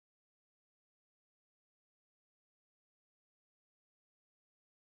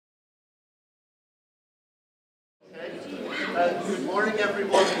Good morning,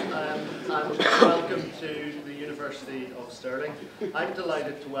 everyone, and welcome to the University of Stirling. I'm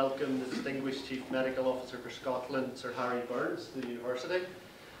delighted to welcome the Distinguished Chief Medical Officer for Scotland, Sir Harry Burns, to the University.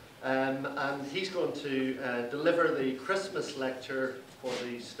 And he's going to deliver the Christmas lecture for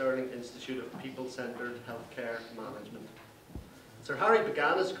the Stirling Institute of People-Centred Healthcare Management. Sir Harry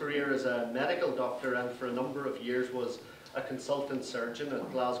began his career as a medical doctor and for a number of years was a consultant surgeon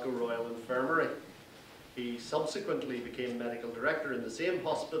at Glasgow Royal Infirmary. He subsequently became medical director in the same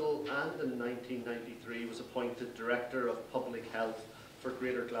hospital and in 1993 was appointed Director of Public Health for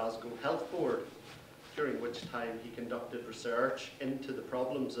Greater Glasgow Health Board, during which time he conducted research into the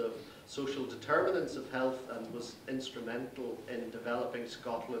problems of social determinants of health and was instrumental in developing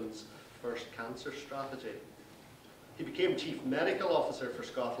Scotland's first cancer strategy. He became Chief Medical Officer for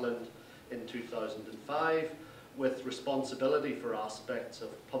Scotland in 2005, with responsibility for aspects of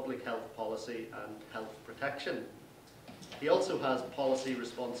public health policy and health protection. He also has policy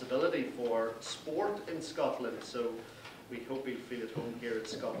responsibility for sport in Scotland, so we hope he'll feel at home here at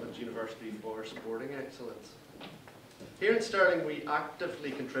Scotland University for sporting excellence. Here in Stirling, we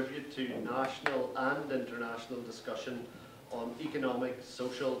actively contribute to national and international discussion on economic,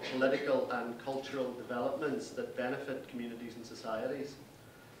 social, political and cultural developments that benefit communities and societies.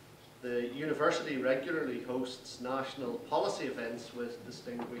 The university regularly hosts national policy events with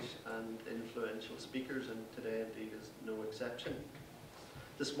distinguished and influential speakers, and today indeed is no exception.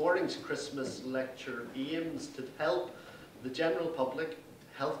 This morning's Christmas lecture aims to help the general public,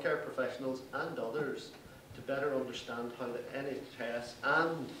 healthcare professionals and others to better understand how the NHS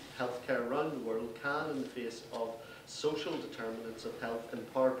and healthcare around the world can, in the face of social determinants of health,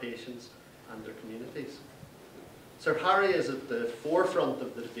 empower patients and their communities. Sir Harry is at the forefront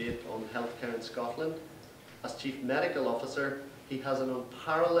of the debate on healthcare in Scotland. As Chief Medical Officer, he has an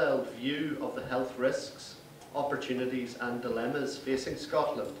unparalleled view of the health risks, opportunities and dilemmas facing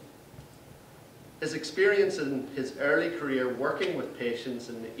Scotland. His experience in his early career working with patients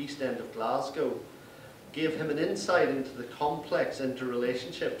in the East End of Glasgow gave him an insight into the complex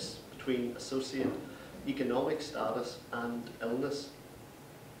interrelationships between associated economic status and illness.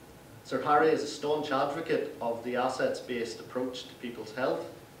 Sir Harry is a staunch advocate of the assets-based approach to people's health.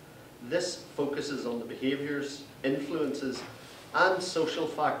 This focuses on the behaviours, influences and social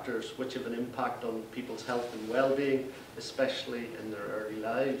factors which have an impact on people's health and well-being, especially in their early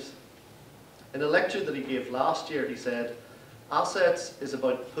lives. In a lecture that he gave last year, he said, "Assets is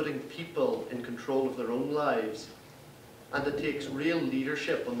about putting people in control of their own lives, and it takes real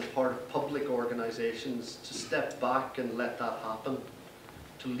leadership on the part of public organisations to step back and let that happen,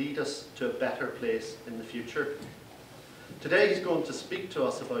 to lead us to a better place in the future." Today he's going to speak to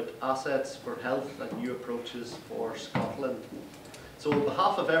us about assets for health and new approaches for Scotland. So on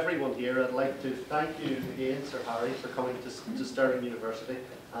behalf of everyone here, I'd like to thank you again, Sir Harry, for coming to Stirling University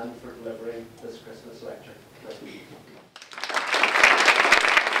and for delivering this Christmas lecture. Thank you.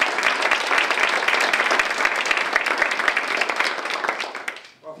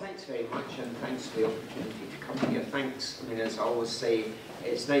 Thanks very much, and thanks for the opportunity to come here. Thanks, I mean, as I always say,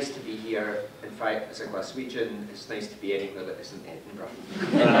 it's nice to be here. In fact, as a Glaswegian, it's nice to be anywhere that isn't Edinburgh.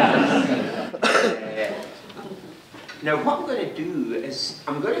 Now, what I'm going to do is,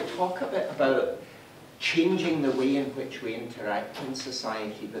 I'm going to talk a bit about changing the way in which we interact in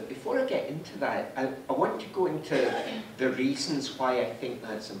society, but before I get into that, I want to go into the reasons why I think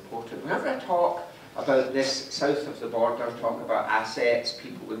that's important. Whenever I talk about this south of the border, talk about assets,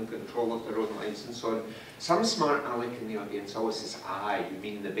 people in control of their own lives and so on, some smart aleck in the audience always says, "Ah, you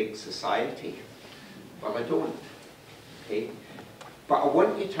mean the big society?" Well, I don't, okay? But I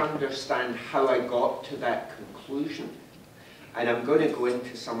want you to understand how I got to that conclusion. And I'm going to go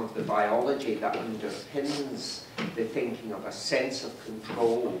into some of the biology that underpins the thinking of a sense of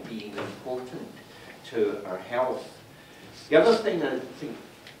control being important to our health. The other thing I think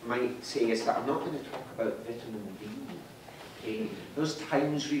might say is that I'm not going to talk about vitamin D. Okay? Those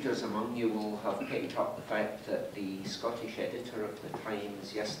Times readers among you will have picked up the fact that the Scottish editor of the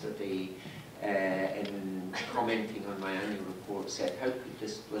Times yesterday, in commenting on my annual report, said, "How could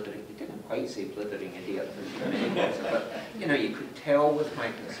this blithering," he didn't quite say blithering idiot, but you know, you could tell with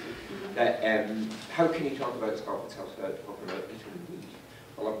Magnus that how can you talk about Scotland's health without talking about vitamin D?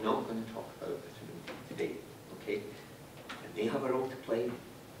 Well, I'm not going to talk about vitamin D today, okay? It may have a role to play,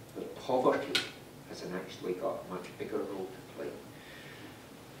 but poverty has actually got a much bigger role to play.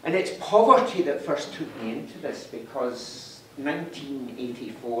 And it's poverty that first took me into this, because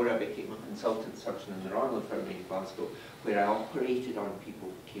 1984 I became a consultant surgeon in the Royal Infirmary in Glasgow, where I operated on people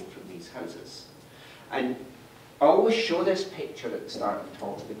who came from these houses. And I always show this picture at the start of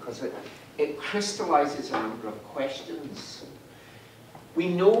talks because it crystallises a number of questions. We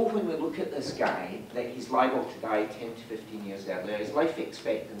know when we look at this guy that he's liable to die 10 to 15 years earlier. His life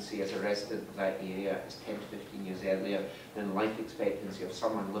expectancy as a resident of that area is 10 to 15 years earlier than the life expectancy of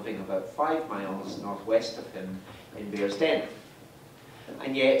someone living about 5 miles northwest of him in Bearsden.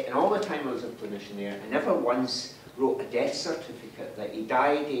 And yet, in all the time I was a clinician there, I never once wrote a death certificate that he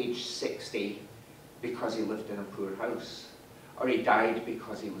died aged 60 because he lived in a poor house, or he died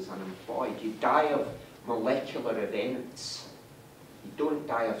because he was unemployed. You die of molecular events. You don't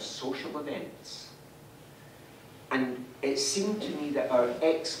die of social events. And it seemed to me that our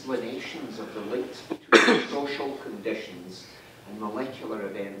explanations of the links between social conditions and molecular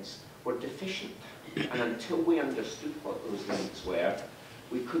events were deficient. And until we understood what those links were,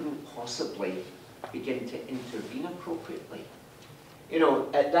 we couldn't possibly begin to intervene appropriately. You know,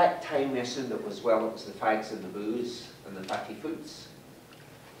 at that time we assumed it was the fags and the booze and the fatty foods.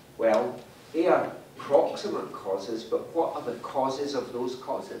 Well, they are proximate causes, but what are the causes of those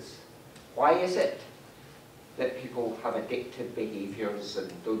causes? Why is it that people have addictive behaviours and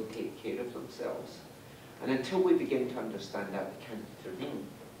don't take care of themselves? And until we begin to understand that, we can't intervene.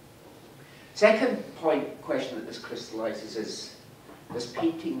 Second question that this crystallises is, does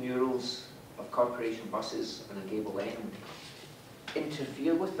painting murals of corporation buses on a gable end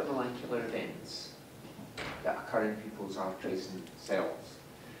interfere with the molecular events that occur in people's arteries and cells?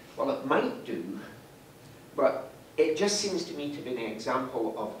 Well, it might do, but it just seems to me to be an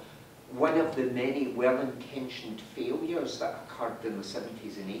example of one of the many well-intentioned failures that occurred in the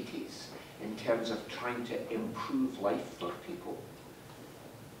 70s and 80s in terms of trying to improve life for people.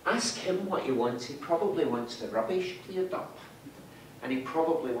 Ask him what he wants. He probably wants the rubbish cleared up, and he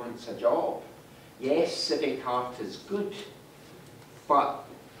probably wants a job. Yes, civic art is good, but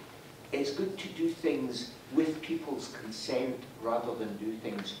it's good to do things with people's consent rather than do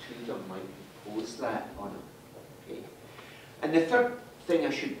things to them, like impose that on them. Okay? And the third thing I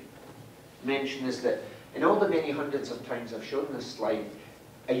should mention is that in all the many hundreds of times I've shown this slide,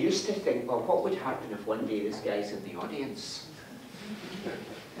 I used to think, well, what would happen if one day this guy's in the audience?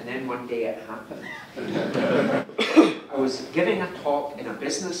 And then one day it happened. I was giving a talk in a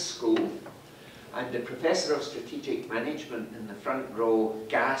business school, and the professor of strategic management in the front row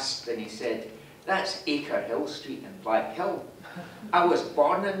gasped and he said, "That's Acre Hill Street in Black Hill. I was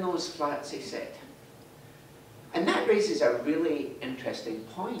born in those flats," he said. And that raises a really interesting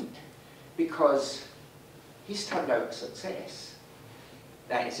point, because he's turned out a success.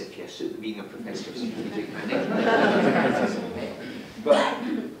 That is, if you assume being a professor of strategic management. But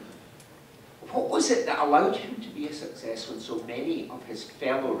what was it that allowed him to be a success when so many of his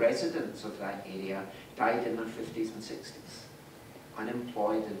fellow residents of that area died in their 50s and 60s,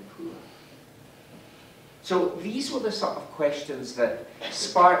 unemployed and poor? So these were the sort of questions that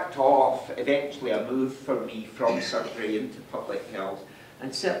sparked off eventually a move for me from surgery into public health,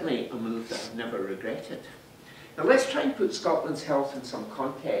 and certainly a move that I've never regretted. Now let's try and put Scotland's health in some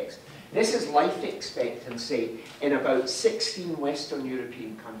context. This is life expectancy in about 16 Western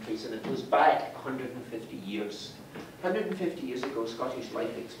European countries, and it goes back 150 years. 150 years ago, Scottish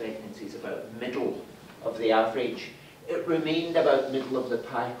life expectancy is about middle of the average. It remained about middle of the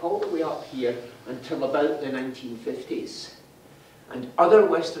pack all the way up here until about the 1950s. And other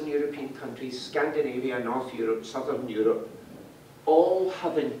Western European countries, Scandinavia, North Europe, Southern Europe, all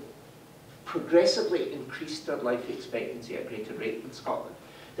having progressively increased their life expectancy at a greater rate than Scotland.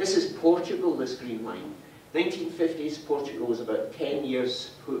 This is Portugal, this green line. 1950s, Portugal was about 10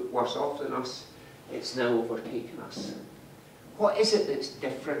 years worse off than us. It's now overtaken us. What is it that's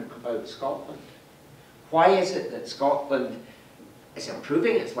different about Scotland? Why is it that Scotland is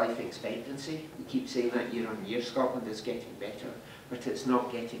improving its life expectancy? We keep saying that year on year. Scotland is getting better, but it's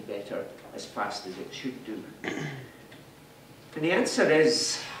not getting better as fast as it should do. And the answer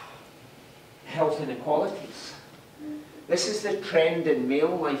is health inequalities. This is the trend in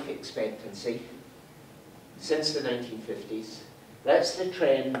male life expectancy since the 1950s. That's the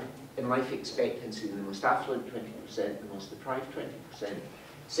trend in life expectancy in the most affluent 20%, the most deprived 20%.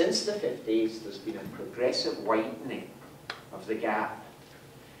 Since the 50s, there's been a progressive widening of the gap.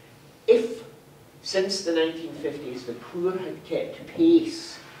 If, since the 1950s, the poor had kept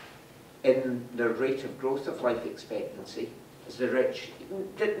pace in the rate of growth of life expectancy, as the rich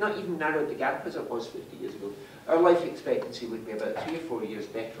did not even narrow the gap as it was 50 years ago, our life expectancy would be about 3 or 4 years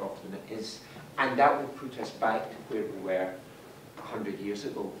better off than it is, and that would put us back to where we were 100 years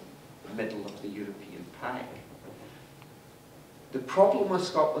ago, middle of the European pack. The problem with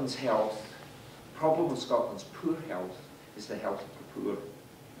Scotland's health, the problem with Scotland's poor health, is the health of the poor.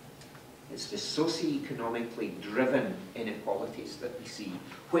 It's the socio-economically driven inequalities that we see,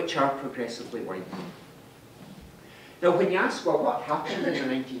 which are progressively widening. Now, when you ask, well, what happened in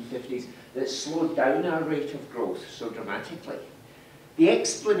the 1950s that slowed down our rate of growth so dramatically? The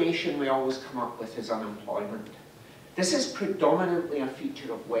explanation we always come up with is unemployment. This is predominantly a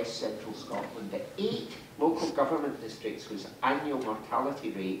feature of West Central Scotland. The 8 local government districts whose annual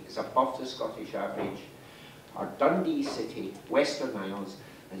mortality rate is above the Scottish average are Dundee City, Western Isles,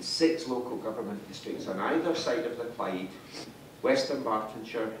 and 6 local government districts on either side of the Clyde, Western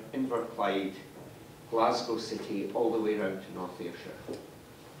Bartonshire, Inverclyde, Glasgow City, all the way around to North Ayrshire.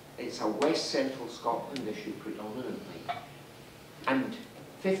 It's a West Central Scotland issue predominantly. And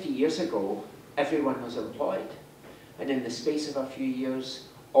 50 years ago, everyone was employed. And in the space of a few years,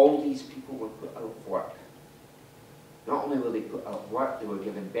 all these people were put out of work. Not only were they put out of work, they were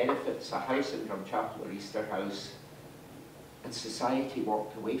given benefits, a house in Drumchapel or Easterhouse, and society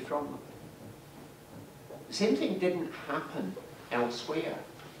walked away from them. The same thing didn't happen elsewhere.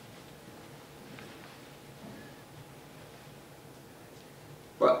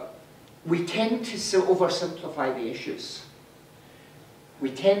 But we tend to oversimplify the issues. We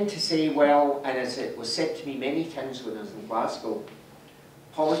tend to say, well, and as it was said to me many times when I was in Glasgow,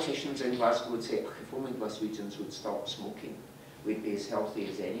 politicians in Glasgow would say, oh, if only Glaswegians would stop smoking, we'd be as healthy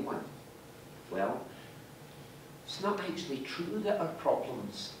as anyone. Well, it's not actually true that our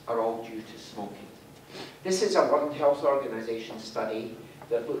problems are all due to smoking. This is a World Health Organization study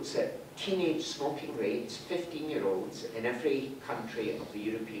that looks at teenage smoking rates, 15-year-olds, in every country of the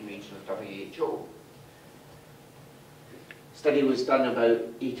European region of WHO. Study was done about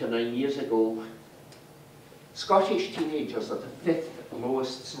 8 or 9 years ago. Scottish teenagers are the 5th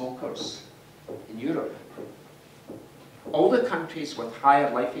lowest smokers in Europe. All the countries with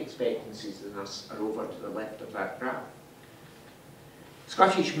higher life expectancies than us are over to the left of that graph.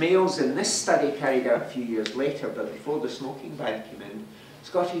 Scottish males in this study carried out a few years later, but before the smoking ban came in,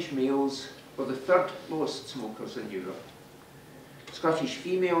 Scottish males were the 3rd lowest smokers in Europe. Scottish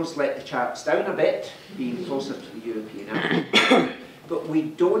females let the chaps down a bit, being closer to the European average, but we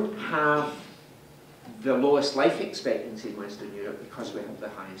don't have the lowest life expectancy in Western Europe because we have the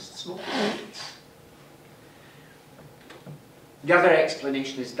highest smoking rates. The other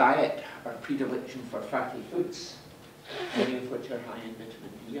explanation is diet, our predilection for fatty foods, many of which are high in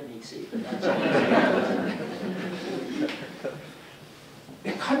vitamin D and AC, but that's all.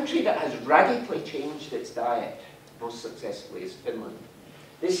 The country that has radically changed its diet most successfully is Finland.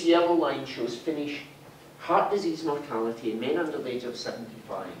 This yellow line shows Finnish heart disease mortality in men under the age of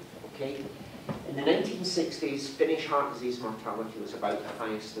 75, okay? In the 1960s, Finnish heart disease mortality was about the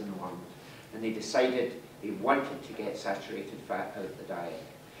highest in the world, and they decided they wanted to get saturated fat out of the diet.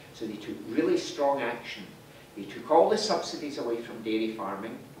 So they took really strong action. They took all the subsidies away from dairy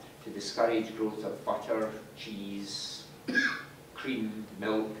farming to discourage growth of butter, cheese, cream,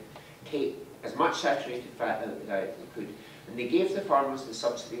 milk, take as much saturated fat out of the diet as they could. And they gave the farmers the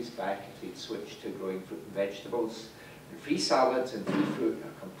subsidies back if they'd switched to growing fruit and vegetables. And free salads and free fruit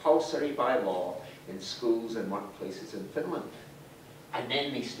are compulsory by law in schools and workplaces in Finland. And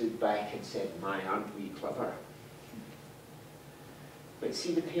then they stood back and said, my, aren't we clever? But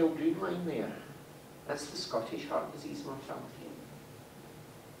see the pale green line there? That's the Scottish heart disease mortality.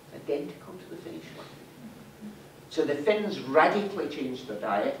 Identical to the Finnish one. So the Finns radically changed their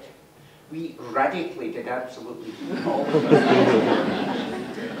diet. We radically did absolutely all of it.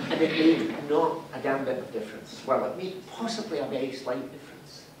 And it made not a damn bit of difference. Well, it made possibly a very slight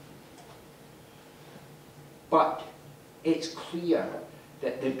difference. But it's clear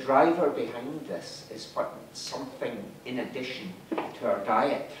that the driver behind this is something in addition to our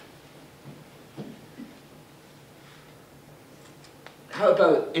diet. How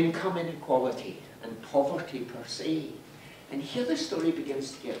about income inequality and poverty per se? And here the story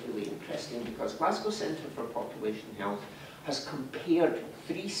begins to get really interesting because Glasgow Centre for Population Health has compared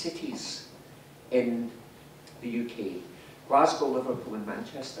 3 cities in the UK, Glasgow, Liverpool and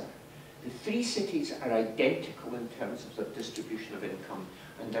Manchester. The 3 cities are identical in terms of their distribution of income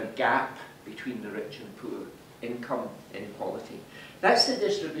and their gap between the rich and poor, income inequality. That's the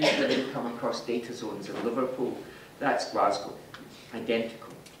distribution of income across data zones in Liverpool. That's Glasgow,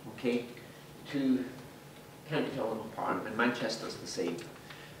 identical, okay? 2 can't tell them apart, and Manchester's the same.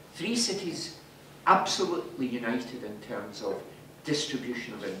 3 cities absolutely united in terms of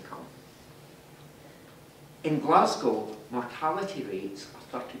distribution of income. In Glasgow, mortality rates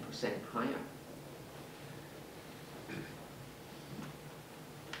are 30% higher.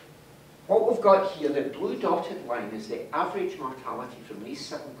 What we've got here, the blue dotted line, is the average mortality from these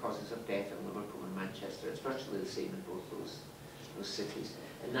 7 causes of death in Liverpool and Manchester. It's virtually the same in both those those cities.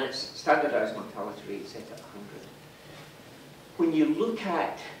 And that's standardised mortality rate set at 100. When you look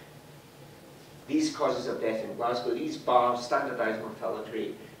at these causes of death in Glasgow, these bars, standardised mortality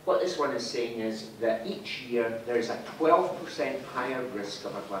rate, what this one is saying is that each year there is a 12% higher risk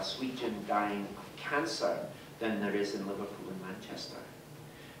of a Glaswegian dying of cancer than there is in Liverpool and Manchester.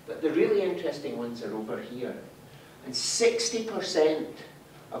 But the really interesting ones are over here. And 60%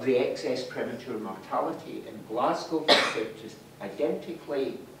 of the excess premature mortality in Glasgow compared to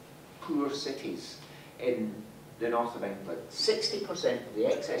identically poor cities in the north of England. 60% of the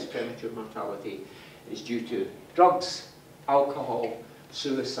excess premature mortality is due to drugs, alcohol,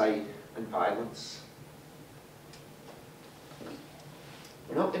 suicide and violence.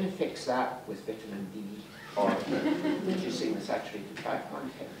 We're not going to fix that with vitamin D or reducing the saturated fat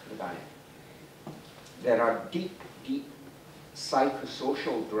content of the diet. There are deep, deep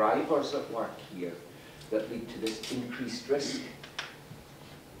psychosocial drivers at work here that lead to this increased risk.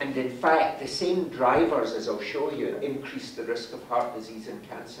 And in fact, the same drivers, as I'll show you, increase the risk of heart disease and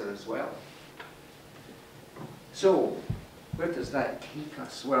cancer as well. So, where does that take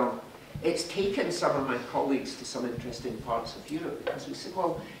us? Well, it's taken some of my colleagues to some interesting parts of Europe because we said,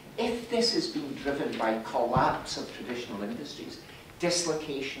 well, if this is being driven by collapse of traditional industries,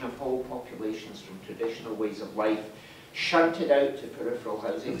 dislocation of whole populations from traditional ways of life, shunted out to peripheral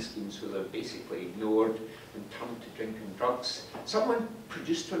housing schemes where they're basically ignored and turned to drink and drugs. Someone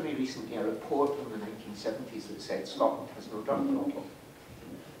produced for me recently a report from the 1970s that said Scotland has no drug problem.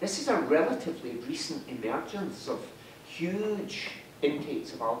 This is a relatively recent emergence of huge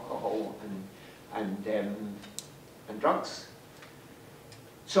intakes of alcohol and drugs.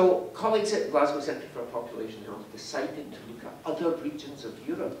 So colleagues at Glasgow Centre for Population Health decided to look at other regions of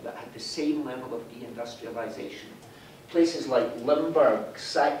Europe that had the same level of deindustrialisation. Places like Limburg,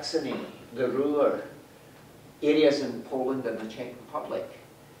 Saxony, the Ruhr, areas in Poland and the Czech Republic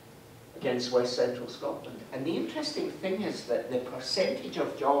against West Central Scotland. And the interesting thing is that the percentage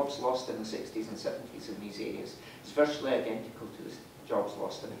of jobs lost in the 60s and 70s in these areas is virtually identical to the jobs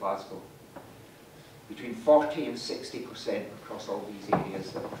lost in Glasgow. Between 40 and 60% across all these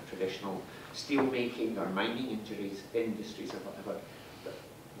areas that were traditional steel making or mining industries or whatever. But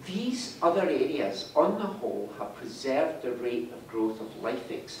these other areas, on the whole, have preserved the rate of growth of life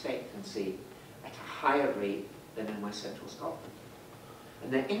expectancy at a higher rate than in West Central Scotland.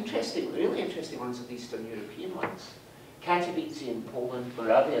 And the really interesting ones are the Eastern European ones. Katowice in Poland,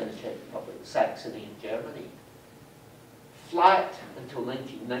 Moravia in the Czech Republic, Saxony in Germany. Flat until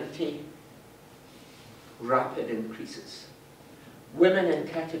 1990, rapid increases. Women in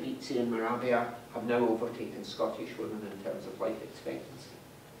Katowice and Moravia have now overtaken Scottish women in terms of life expectancy.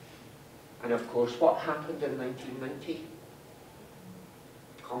 And of course, what happened in 1990?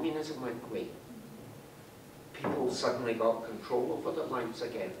 Communism went away. People suddenly got control over their lives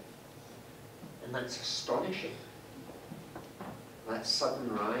again. And that's astonishing. That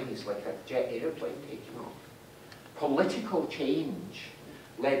sudden rise, like a jet airplane taking off. Political change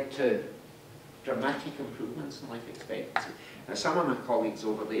led to dramatic improvements in life expectancy. Now, some of my colleagues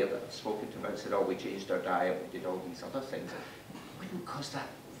over there that I've spoken to about said, oh, we changed our diet, we did all these other things. It wouldn't cause that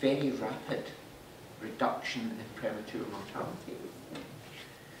very rapid reduction in premature mortality.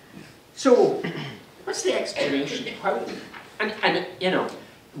 So, what's the explanation? How, and you know,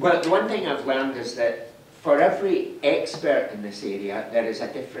 well, the one thing I've learned is that for every expert in this area, there is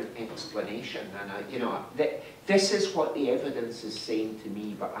a different explanation. And you know, this is what the evidence is saying to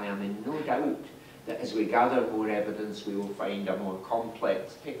me, but I am in no doubt that as we gather more evidence, we will find a more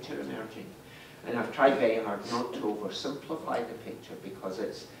complex picture emerging. And I've tried very hard not to oversimplify the picture because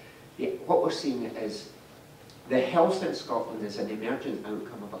what we're seeing is the health in Scotland is an emergent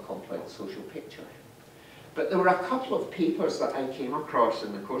outcome of a complex social picture. But there were a couple of papers that I came across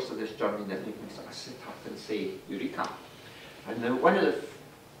in the course of this journey that made me sort of sit up and say, Eureka. And one of the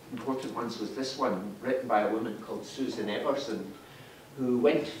important ones was this one, written by a woman called Susan Everson, who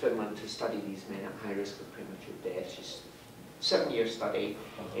went to Finland to study these men at high risk of premature death. She's a 7-year study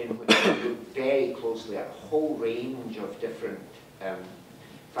in which she looked very closely at a whole range of different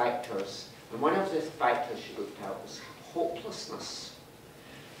factors. And one of the factors she looked at was hopelessness.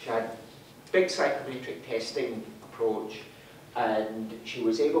 She had big psychometric testing approach, and she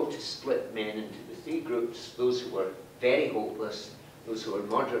was able to split men into the 3 groups, those who were very hopeless, those who were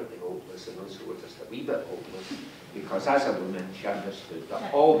moderately hopeless, and those who were just a wee bit hopeless, because as a woman she understood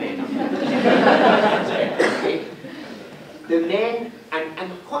that all men are hopeless. The men,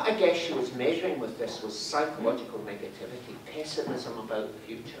 and what I guess she was measuring with this was psychological negativity, pessimism about the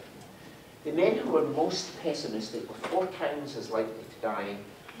future. The men who were most pessimistic were 4 times as likely to die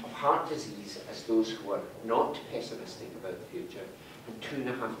of heart disease as those who are not pessimistic about the future, and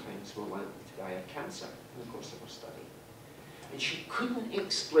 2.5 times more likely to die of cancer in the course of her study. And she couldn't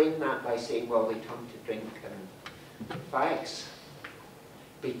explain that by saying, well, they turn to drink and fags.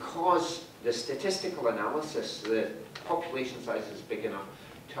 Because the statistical analysis, the population size is big enough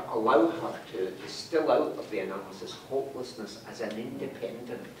to allow her to distill out of the analysis hopelessness as an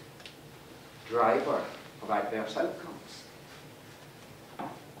independent driver of adverse outcomes.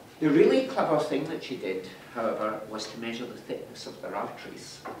 The really clever thing that she did, however, was to measure the thickness of their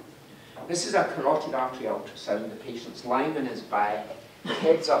arteries. This is a carotid artery ultrasound. The patient's lying on his back,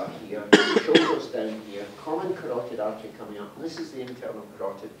 head's up here, shoulders down here, common carotid artery coming up. And this is the internal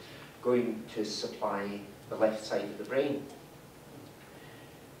carotid going to supply the left side of the brain.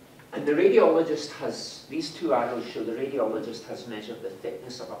 And the radiologist has, these two arrows show the radiologist has measured the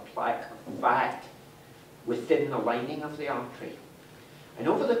thickness of a plaque of fat within the lining of the artery. And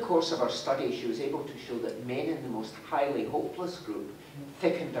over the course of her study, she was able to show that men in the most highly hopeless group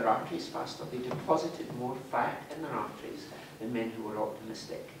thickened their arteries faster. They deposited more fat in their arteries than men who were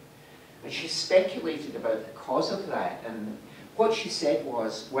optimistic. And she speculated about the cause of that. And what she said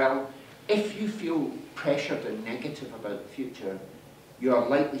was, well, if you feel pressured and negative about the future, you are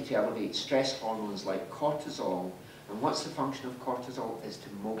likely to elevate stress hormones like cortisol. And what's the function of cortisol? Is to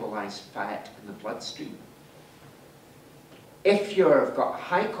mobilize fat in the bloodstream. If you've got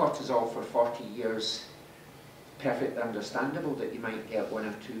high cortisol for 40 years, perfectly understandable that you might get 1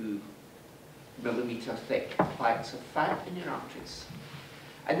 or 2 millimeter thick plaques of fat in your arteries.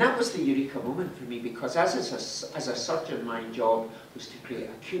 And that was the eureka moment for me, because as a surgeon, my job was to create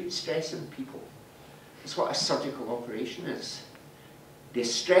acute stress in people. That's what a surgical operation is. The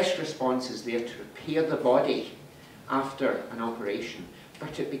stress response is there to repair the body after an operation,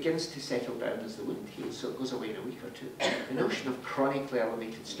 but it begins to settle down as the wound heals, so it goes away in a week or 2. The notion of chronically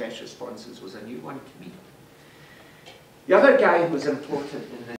elevated stress responses was a new one to me. The other guy who was important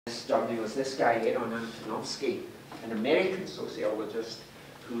in this journey was this guy, Aaron Antonovsky, an American sociologist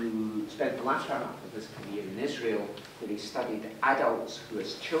who spent the latter half of his career in Israel, where he studied adults who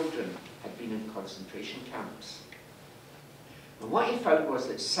as children had been in concentration camps. And what he found was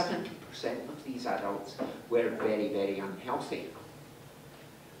that 70% of these adults were very, very unhealthy.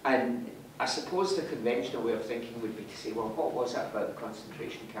 And I suppose the conventional way of thinking would be to say, well, what was it about the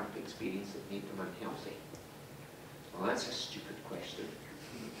concentration camp experience that made them unhealthy? Well, that's a stupid question.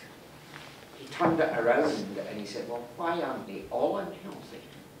 He turned it around and he said, well, why aren't they all unhealthy?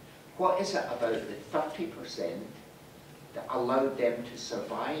 What is it about the 30% that allowed them to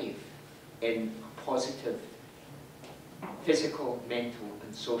survive in a positive physical, mental,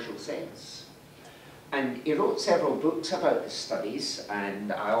 and social sense? And he wrote several books about the studies,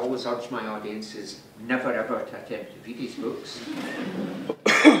 and I always urge my audiences never ever to attempt to read his books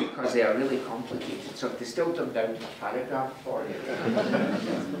because they are really complicated. So I've distilled them down to a paragraph for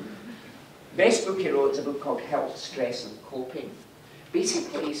you. Best book he wrote is a book called Health, Stress and Coping.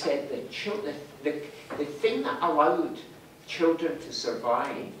 Basically he said that the thing that allowed children to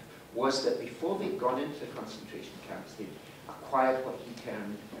survive was that before they'd gone into the concentration camps, they'd acquired what he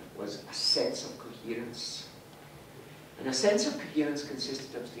termed was a sense of coherence. And a sense of coherence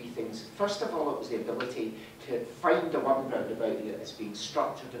consisted of 3 things. First of all, it was the ability to find the world round about you as being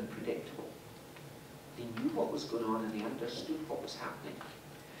structured and predictable. They knew what was going on and they understood what was happening.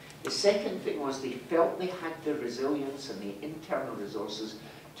 The second thing was they felt they had the resilience and the internal resources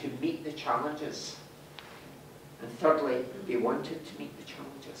to meet the challenges. And thirdly, they wanted to meet the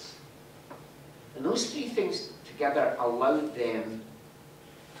challenges. And those 3 things together allowed them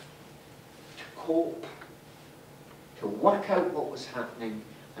to cope, to work out what was happening,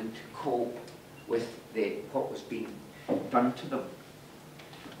 and to cope with what was being done to them.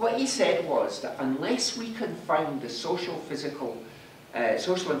 What he said was that unless we can find the social and physical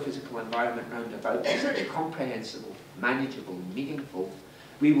environment round about us to be comprehensible, manageable, meaningful,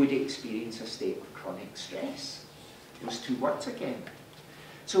 we would experience a state of chronic stress. Those 2 words again.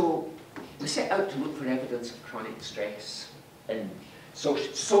 So we set out to look for evidence of chronic stress and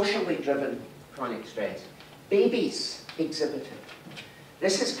socially driven chronic stress. Babies exhibit it.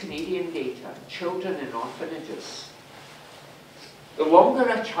 This is Canadian data, children in orphanages. The longer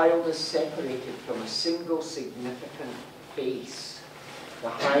a child is separated from a single significant face, the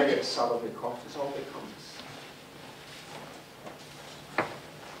higher its salivary cortisol becomes.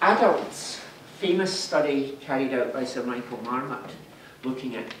 Adults, famous study carried out by Sir Michael Marmot,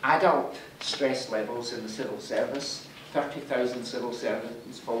 looking at adult stress levels in the civil service. 30,000 civil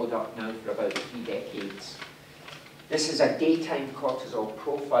servants, followed up now for about 3 decades. This is a daytime cortisol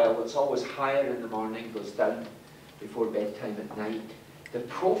profile that's always higher in the morning, goes down before bedtime at night. The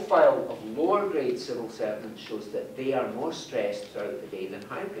profile of lower grade civil servants shows that they are more stressed throughout the day than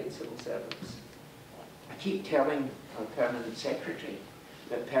higher grade civil servants. I keep telling our permanent secretary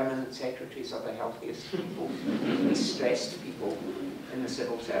that permanent secretaries are the healthiest people, the least stressed people in the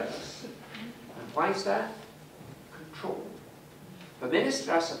civil service. And why is that? Control. If a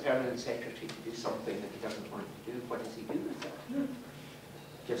minister asks a permanent secretary to do something that he doesn't want to do, what does he do with it?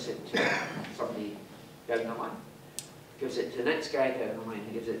 Gives it to somebody down the line. Gives it to the next guy down the line,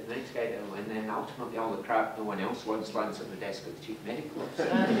 he gives it to the next guy down the line, and then ultimately all the crap no one else wants lands on the desk of the chief medical officer.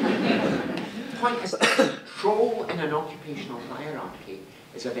 The point is, control in an occupational hierarchy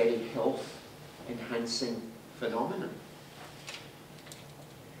is a very health-enhancing phenomenon.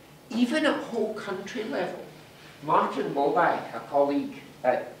 Even at whole country level, Martin Bobak, a colleague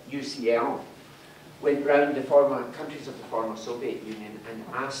at UCL, went round the former countries of the former Soviet Union and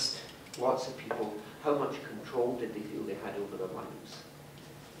asked lots of people how much control did they feel they had over their lives.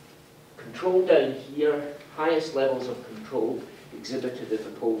 Control down here, highest levels of control exhibited in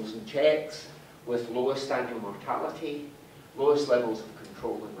the Poles and Czechs, with lowest annual mortality, lowest levels of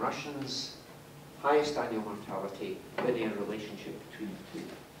control in Russians, highest annual mortality, linear relationship between the two.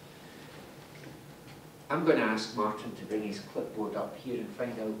 I'm going to ask Martin to bring his clipboard up here and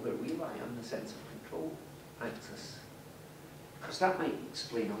find out where we lie on the sense of control axis, because that might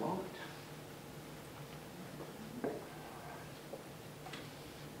explain a lot.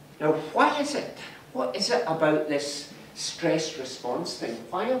 Now, why is it? What is it about this stress response thing?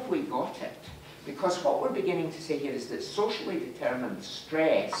 Why have we got it? Because what we're beginning to say here is that socially determined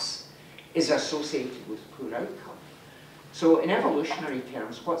stress is associated with poor outcome. So in evolutionary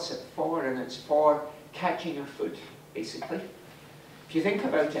terms, what's it for? And it's for catching our food, basically. If you think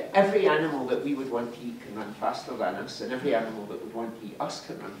about it, every animal that we would want to eat can run faster than us, and every animal that would want to eat us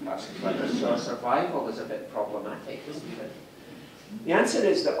can run faster than us, so our survival is a bit problematic, isn't it? The answer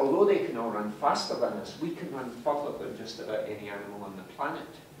is that although they can all run faster than us, we can run further than just about any animal on the planet.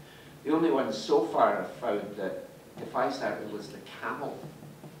 The only one so far I've found that defies that rule is the camel.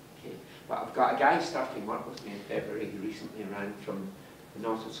 Okay. But I've got a guy starting work with me in February who recently ran from the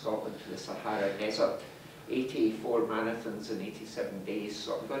north of Scotland to the Sahara Desert, 84 marathons in 87 days,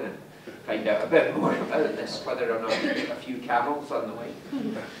 so I'm going to find out a bit more about this, whether or not we get a few camels on the way.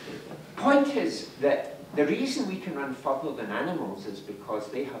 The point is that the reason we can run further than animals is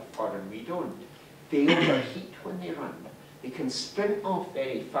because they have fur and we don't. They overheat when they run. They can sprint off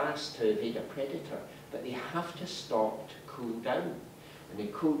very fast to evade a predator, but they have to stop to cool down. And they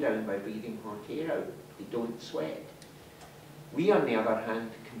cool down by breathing hot air out. They don't sweat. We, on the other hand,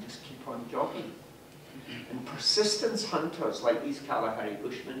 can just keep on jogging. And persistence hunters, like these Kalahari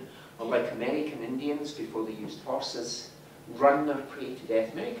Bushmen, or like American Indians before they used horses, run their prey to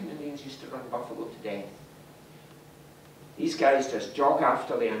death. American Indians used to run buffalo to death. These guys just jog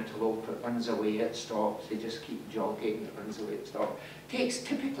after the antelope, it runs away, it stops, they just keep jogging, it runs away, it stops. It takes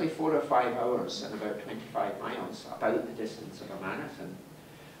typically 4 or 5 hours and about 25 miles, about the distance of a marathon.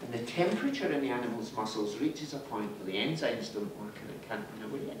 And the temperature in the animal's muscles reaches a point where the enzymes don't work and it can't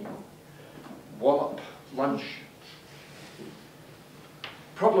run away anymore. Wallop, lunch.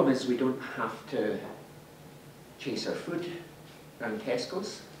 Problem is we don't have to chase our food around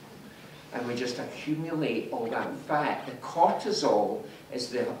Tesco's, and we just accumulate all that fat. The cortisol is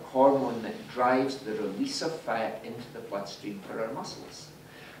the hormone that drives the release of fat into the bloodstream for our muscles.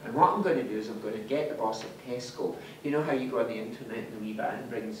 And what I'm going to do is I'm going to get the boss of Tesco. You know how you go on the internet and the wee van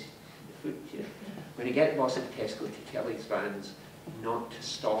brings the food to you? I'm going to get the boss of Tesco to tell his vans not to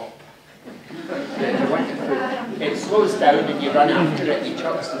stop. It slows down and you run after it, you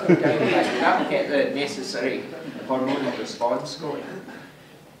chucks the food down, that will get the necessary hormonal response going.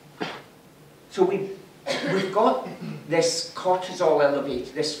 So we've got this cortisol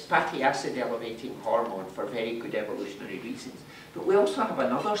elevated, this fatty acid elevating hormone for very good evolutionary reasons. But we also have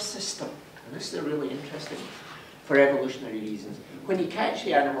another system, and this is really interesting for evolutionary reasons. When you catch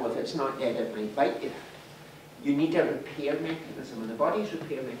the animal, if it's not dead, it might bite you. You need a repair mechanism, and the body's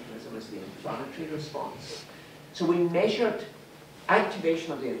repair mechanism is the inflammatory response. So we measured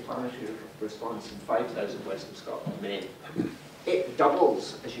activation of the inflammatory response in 5,000 Western Scotland men. It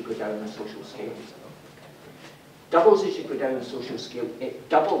doubles as you go down the social scale. Doubles as you go down the social scale. It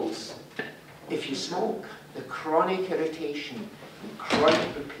doubles if you smoke. The chronic irritation and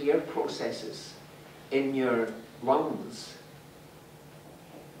chronic repair processes in your lungs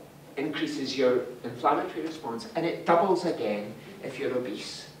increases your inflammatory response, and it doubles again if you're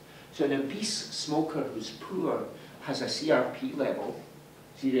obese. So an obese smoker who's poor has a CRP level,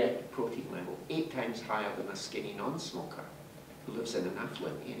 C-reactive protein level, 8 times higher than a skinny non-smoker who lives in an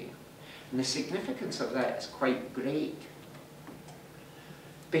affluent area. And the significance of that is quite great.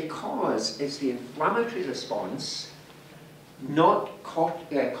 because it's the inflammatory response, not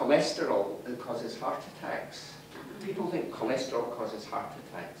cholesterol, that causes heart attacks. People think cholesterol causes heart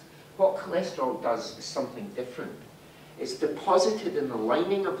attacks. What cholesterol does is something different. It's deposited in the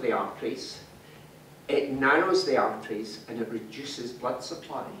lining of the arteries, it narrows the arteries, and it reduces blood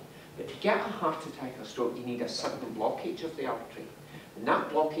supply. But to get a heart attack or stroke, you need a sudden blockage of the artery. And that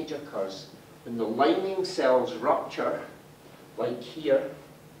blockage occurs when the lining cells rupture, like here,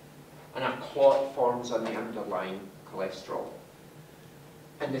 and a clot forms on the underlying cholesterol.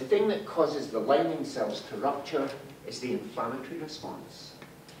 And the thing that causes the lining cells to rupture is the inflammatory response.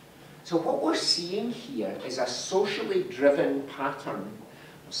 So what we're seeing here is a socially driven pattern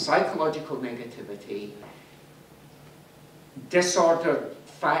of psychological negativity, disordered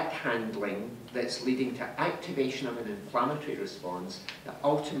fat handling that's leading to activation of an inflammatory response that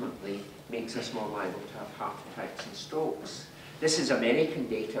ultimately makes us more liable to have heart attacks and strokes. This is American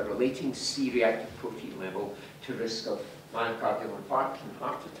data relating C-reactive protein level to risk of myocardial infarction and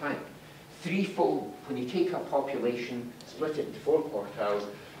heart attack. Threefold, when you take a population, split it into 4 quartiles,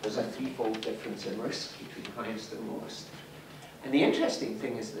 there's a threefold difference in risk between highest and lowest. And the interesting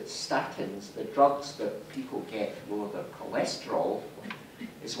thing is that statins, the drugs that people get to lower their cholesterol,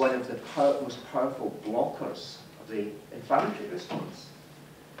 is one of the most powerful blockers of the inflammatory response.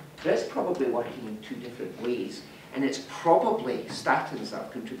 That's probably working in 2 different ways, and it's probably statins that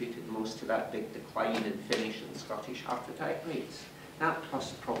have contributed most to that big decline in Finnish and Scottish heart attack rates. That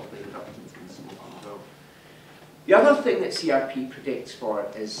plus probably reductions in smoking as well. The other thing that CRP predicts for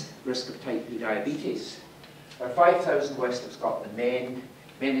is risk of type 2 diabetes. There are 5,000 West of Scotland men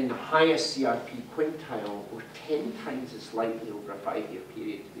in the highest CRP quintile were 10 times as likely over a 5-year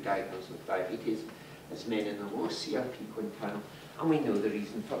period to be diagnosed with diabetes as men in the lowest CRP quintile, and we know the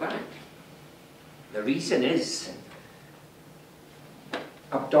reason for that. The reason is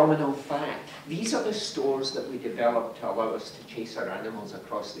abdominal fat. These are the stores that we developed to allow us to chase our animals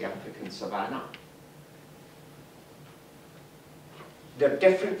across the African savanna. They're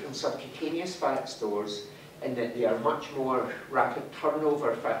different from subcutaneous fat stores in that they are much more rapid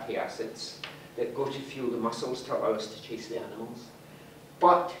turnover fatty acids that go to fuel the muscles to allow us to chase the animals.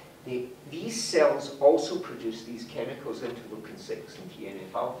 But these cells also produce these chemicals, interleukin-6 and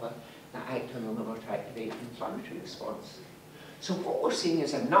TNF-alpha, that act on the liver to activate the inflammatory response. So what we're seeing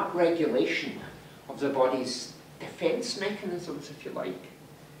is an upregulation of the body's defense mechanisms, if you like.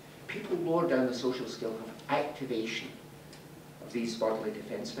 People lower down the social scale have activation of these bodily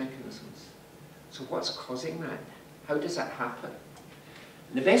defense mechanisms. So what's causing that? How does that happen?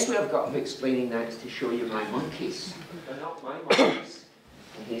 And the best way I've got of explaining that is to show you my monkeys. They're not my monkeys.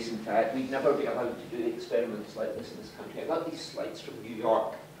 And hasten to add, we'd never be allowed to do experiments like this in this country. I got these slides from New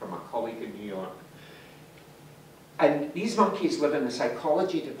York, from a colleague in New York. And these monkeys live in the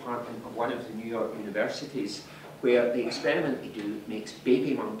psychology department of one of the New York universities, where the experiment they do makes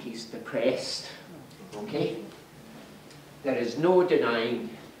baby monkeys depressed. Okay? There is no denying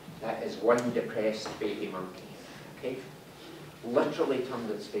that is one depressed baby monkey. Okay? Literally turned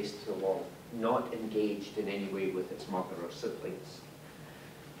its face to the wall, not engaged in any way with its mother or siblings.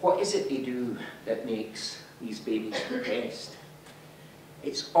 What is it they do that makes these babies depressed?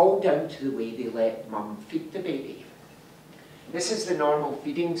 It's all down to the way they let mum feed the baby. This is the normal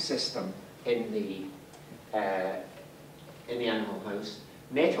feeding system in the animal house.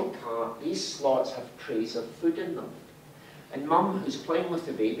 Metal cart, these slots have trays of food in them. And mum, who's playing with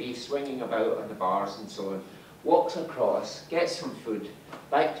the baby, swinging about on the bars and so on, walks across, gets some food,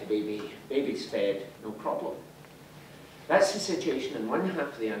 back to baby, baby's fed, no problem. That's the situation in one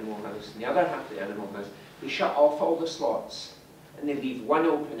half of the animal house. In the other half of the animal house, they shut off all the slots, and they leave one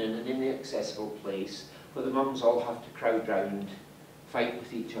open in an inaccessible place where the mums all have to crowd round, fight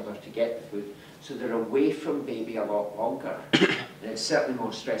with each other to get the food. So they're away from baby a lot longer, and it's certainly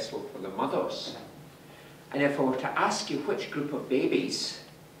more stressful for the mothers. And if I were to ask you which group of babies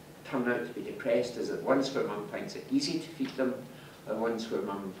turn out to be depressed, is it ones where mum finds it easy to feed them, or ones where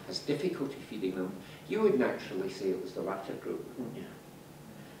mum has difficulty feeding them, you would naturally say it was the latter group, wouldn't you?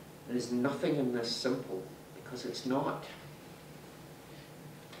 There's nothing in this simple, because it's not.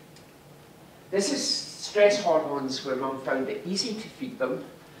 This is stress hormones where mum found it easy to feed them,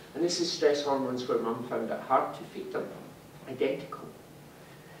 and this is stress hormones where mum found it hard to feed them. Identical.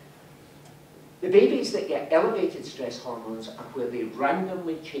 The babies that get elevated stress hormones are where they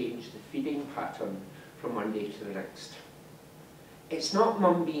randomly change the feeding pattern from one day to the next. It's not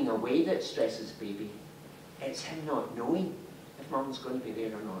mum being away that stresses baby, it's him not knowing if mum's going to be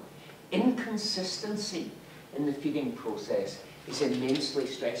there or not. Inconsistency in the feeding process is immensely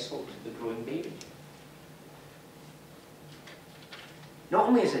stressful to the growing baby. Not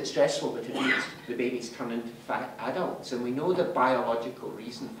only is it stressful, but it makes the babies turn into fat adults. And we know the biological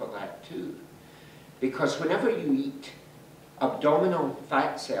reason for that too. Because whenever you eat, abdominal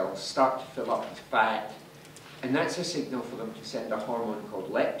fat cells start to fill up with fat, and that's a signal for them to send a hormone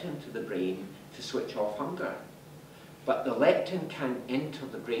called leptin to the brain to switch off hunger. But the leptin can't enter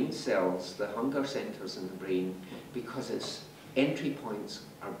the brain cells, the hunger centers in the brain, because its entry points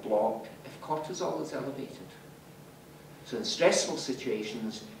are blocked if cortisol is elevated. So in stressful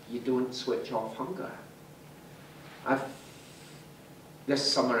situations, you don't switch off hunger.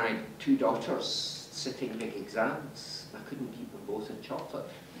 This summer I had 2 daughters sitting big exams. I couldn't keep them both in chocolate.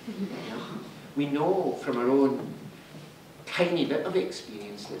 We know from our own tiny bit of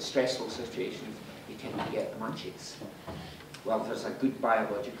experience that stressful situations, you tend to get the munchies. Well, there's a good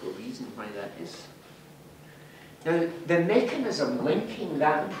biological reason why that is. Now, the mechanism linking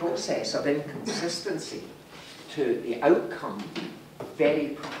that process of inconsistency to the outcome, a very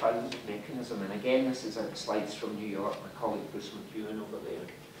profound mechanism. And again, this is slides from New York, my colleague Bruce McEwen over there.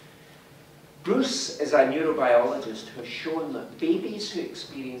 Bruce is a neurobiologist who has shown that babies who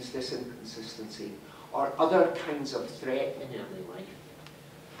experience this inconsistency or other kinds of threat in early life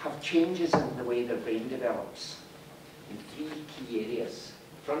have changes in the way their brain develops in 3 key areas: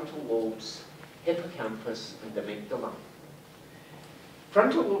 frontal lobes, hippocampus, and amygdala.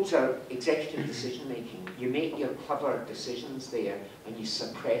 Frontal lobes are executive decision making. You make your clever decisions there and you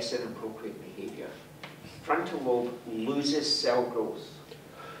suppress inappropriate behaviour. Frontal lobe loses cell growth.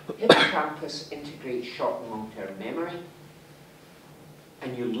 Hippocampus integrates short and long-term memory,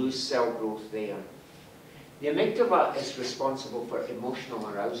 and you lose cell growth there. The amygdala is responsible for emotional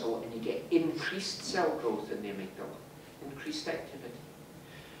arousal, and you get increased cell growth in the amygdala, increased activity.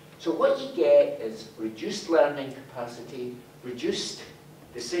 So what you get is reduced learning capacity, reduced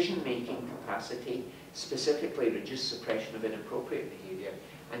decision-making capacity, specifically reduced suppression of inappropriate behaviour,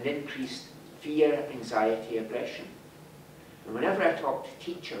 and increased fear, anxiety, aggression. And whenever I talk to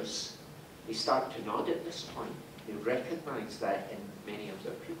teachers, they start to nod at this point. They recognise that in many of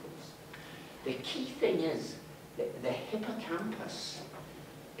their pupils. The key thing is that the hippocampus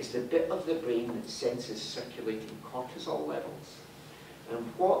is the bit of the brain that senses circulating cortisol levels. And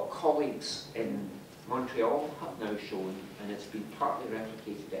what colleagues in Montreal have now shown, and it's been partly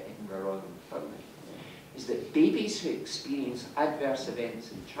replicated at Edinburgh Royal Infirmary, is that babies who experience adverse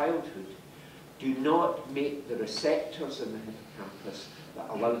events in childhood do not make the receptors in the hippocampus that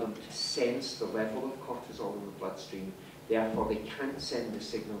allow them to sense the level of cortisol in the bloodstream. Therefore, they can't send the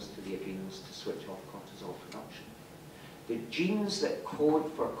signals to the adrenals to switch off cortisol production. The genes that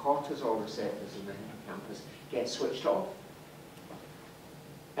code for cortisol receptors in the hippocampus get switched off.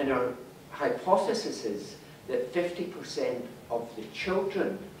 And our hypothesis is that 50% of the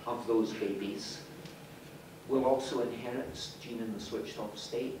children of those babies will also inherit this gene in the switched off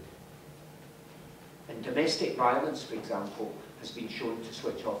state. And domestic violence, for example, has been shown to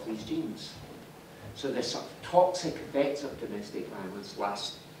switch off these genes. So the sort of toxic effects of domestic violence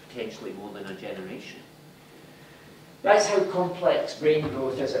last potentially more than a generation. That's how complex brain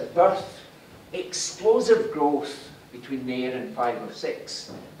growth is at birth. Explosive growth between there and 5 or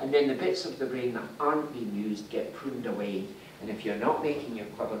 6. And then the bits of the brain that aren't being used get pruned away. And if you're not making your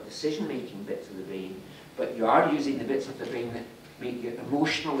clever decision-making bits of the brain, but you are using the bits of the brain that make you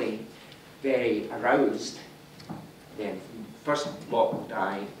emotionally very aroused, then the first block will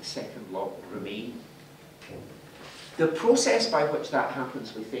die, the second block will remain. The process by which that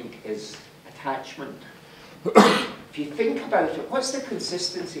happens, we think, is attachment. If you think about it, what's the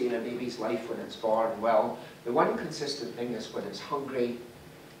consistency in a baby's life when it's born? Well, the one consistent thing is when it's hungry,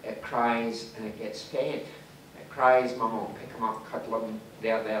 it cries and it gets fed. It cries, mum will pick him up, cuddle him,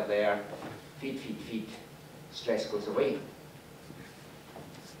 there, feed, feed, feed. Stress goes away.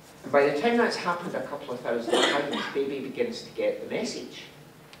 And by the time that's happened a couple of thousand times, baby begins to get the message.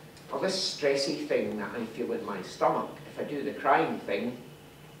 Well, this stressy thing that I feel in my stomach, if I do the crying thing,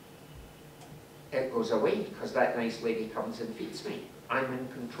 it goes away because that nice lady comes and feeds me. I'm in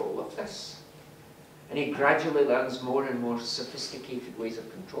control of this. And he gradually learns more and more sophisticated ways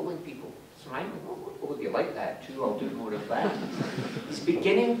of controlling people. So I'm, oh, you like that too, I'll do more of that. He's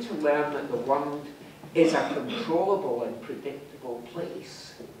beginning to learn that the world is a controllable and predictable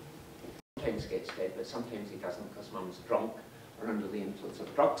place. Sometimes gets fed, but sometimes he doesn't because mum's drunk or under the influence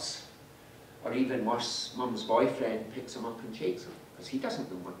of drugs. Or even worse, mum's boyfriend picks him up and shakes him because he doesn't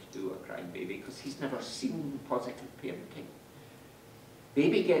know what to do with a crying baby because he's never seen positive parenting.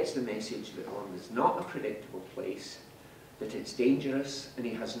 Baby gets the message that the world is not a predictable place, that it's dangerous and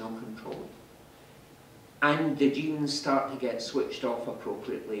he has no control. And the genes start to get switched off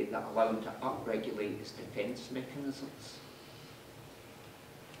appropriately that allow him to upregulate his defense mechanisms.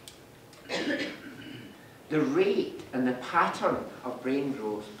 The rate and the pattern of brain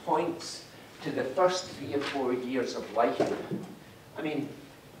growth points to the first 3 or 4 years of life. I mean,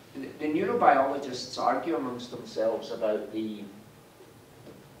 the neurobiologists argue amongst themselves about the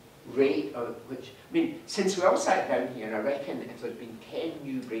rate of which, I mean, since we all sat down here, I reckon if there'd been 10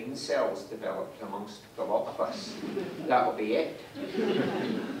 new brain cells developed amongst the lot of us, that'll be it.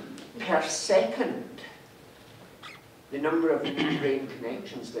 Per second, the number of new brain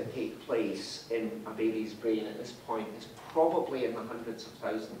connections that take place in a baby's brain at this point is probably in the hundreds of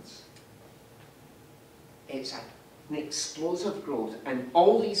thousands. It's an explosive growth, and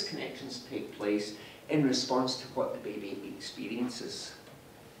all these connections take place in response to what the baby experiences.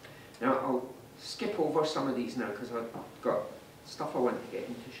 Now, I'll skip over some of these now because I've got stuff I want to get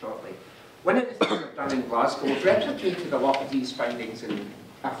into shortly. One of the things I've done in Glasgow, we've replicated a lot of these findings in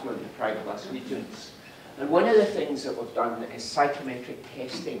affluent deprived class regions. And one of the things that we've done is psychometric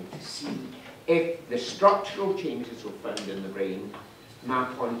testing to see if the structural changes we've found in the brain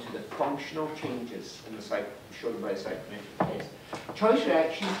map onto the functional changes in the shown by the psychometric test. Choice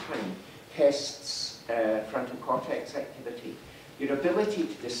reaction time tests frontal cortex activity. Your ability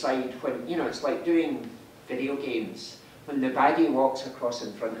to decide when, you know, it's like doing video games. When the baddie walks across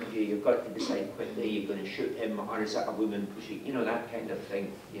in front of you, you've got to decide quickly you're going to shoot him, or is it a woman pushing, you know, that kind of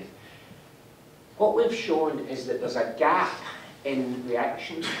thing. Yeah. What we've shown is that there's a gap in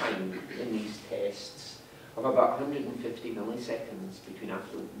reaction time in these tests of about 150 milliseconds between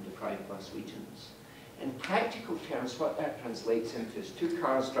affluent and deprived class regions. In practical terms, what that translates into is 2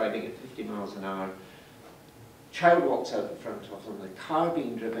 cars driving at 50 miles an hour, child walks out in front of them, the car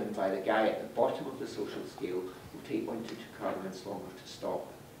being driven by the guy at the bottom of the social scale will take 1 to 2 car lengths longer to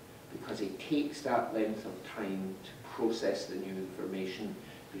stop, because it takes that length of time to process the new information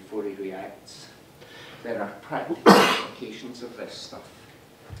before he reacts. There are practical applications of this stuff.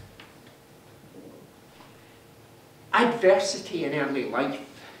 Adversity in early life.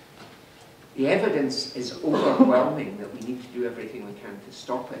 The evidence is overwhelming that we need to do everything we can to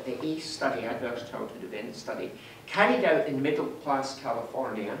stop it. The ACE study, Adverse Childhood Event Study, carried out in middle-class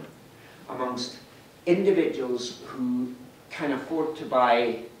California amongst individuals who can afford to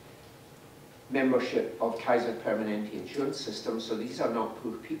buy membership of Kaiser Permanente insurance system, so these are not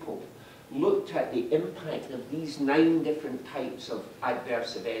poor people, looked at the impact of these 9 different types of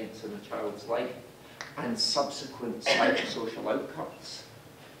adverse events in a child's life and subsequent psychosocial outcomes.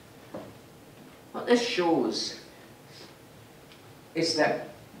 What this shows is that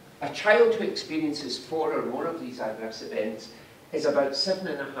a child who experiences 4 or more of these adverse events is about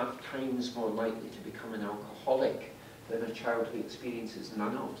 7.5 times more likely to become an alcoholic than a child who experiences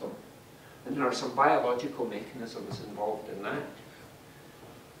none of them. And there are some biological mechanisms involved in that.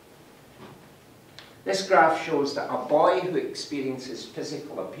 This graph shows that a boy who experiences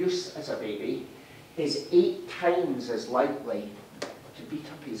physical abuse as a baby is 8 times as likely to beat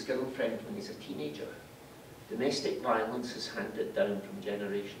up his girlfriend when he's a teenager. Domestic violence is handed down from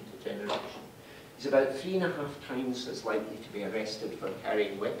generation to generation. He's about 3.5 times as likely to be arrested for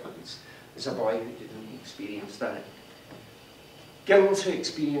carrying weapons as a boy who didn't experience that. Girls who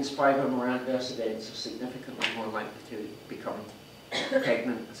experience 5 or more adverse events are significantly more likely to become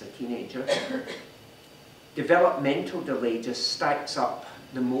pregnant as a teenager. Developmental delay just stacks up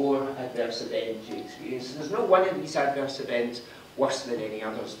the more adverse events you experience. There's no one of these adverse events worse than any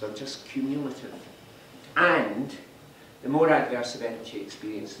others, they're just cumulative. And the more adverse events you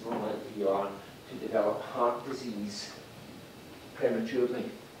experience, the more likely you are to develop heart disease prematurely.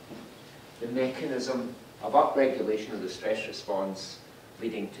 The mechanism of upregulation of the stress response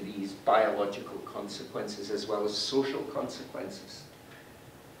leading to these biological consequences as well as social consequences.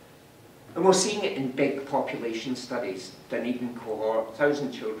 And we're seeing it in big population studies. Dunedin cohort,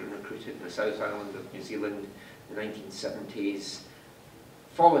 1,000 children recruited in the South Island of New Zealand in the 1970s,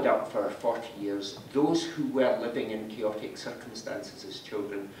 followed up for 40 years. Those who were living in chaotic circumstances as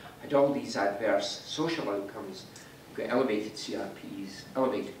children had all these adverse social outcomes. We've got elevated CRPs,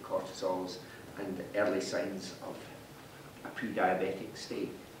 elevated cortisols, and early signs of a pre-diabetic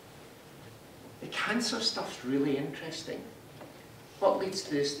state. The cancer stuff's really interesting. What leads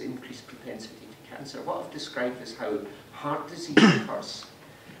to this increased propensity to cancer? What I've described is how heart disease occurs.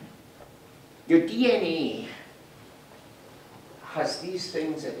 Your DNA has these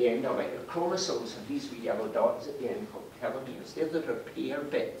things at the end of it. Your chromosomes have these wee yellow dots at the end called telomeres. They're the repair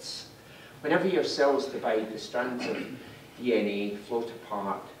bits. Whenever your cells divide, the strands of DNA float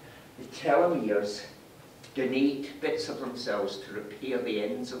apart. The telomeres donate bits of themselves to repair the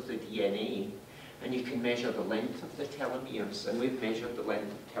ends of the DNA. And you can measure the length of the telomeres, and we've measured the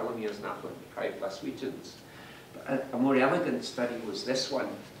length of telomeres in affluent deprived class regions. But a more elegant study was this one.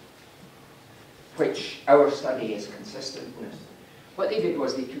 which our study is consistent with. What they did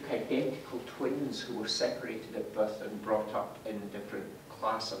was they took identical twins who were separated at birth and brought up in different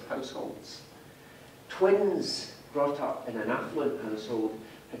class of households. Twins brought up in an affluent household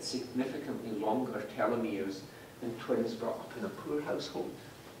had significantly longer telomeres than twins brought up in a poor household.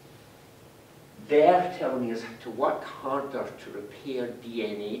 Their telomeres had to work harder to repair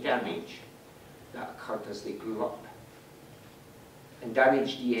DNA damage that occurred as they grew up. And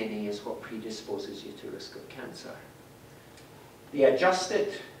damaged DNA is what predisposes you to risk of cancer. They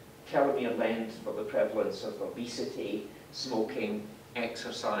adjusted telomere length for the prevalence of obesity, smoking,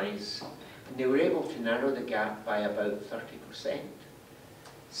 exercise, and they were able to narrow the gap by about 30%.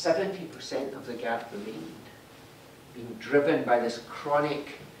 70% of the gap remained, being driven by this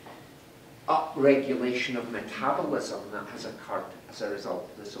chronic upregulation of metabolism that has occurred as a result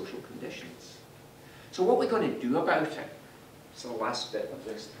of the social conditions. So what are we going to do about it? It's the last bit of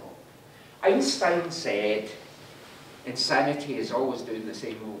this talk. Einstein said, insanity is always doing the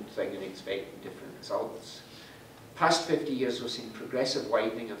same old thing and expecting different results. Past 50 years we've seen progressive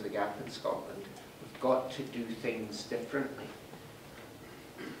widening of the gap in Scotland. We've got to do things differently.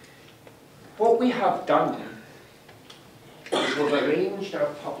 What we have done is we've arranged our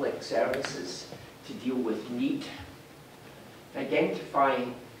public services to deal with need, identify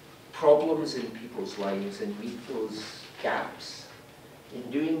problems in people's lives and meet those gaps.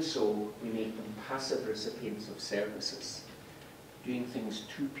 In doing so, we make them passive recipients of services, doing things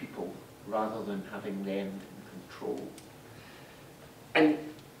to people rather than having them in control. And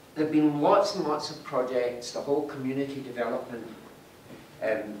there have been lots and lots of projects, the whole community development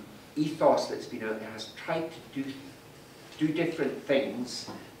ethos that's been out there has tried to do different things,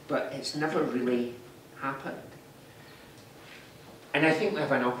 but it's never really happened. And I think we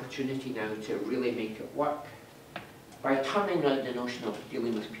have an opportunity now to really make it work by turning around the notion of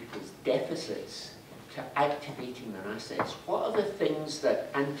dealing with people's deficits to activating their assets. What are the things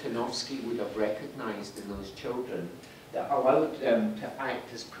that Antonovsky would have recognized in those children that allowed them to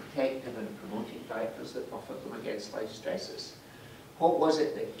act as protective and promoting factors that buffered them against life stresses? What was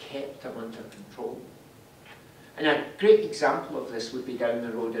it that kept them under control? And a great example of this would be down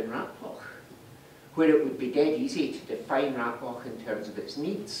the road in Ratloch, where it would be dead easy to define Ratloch in terms of its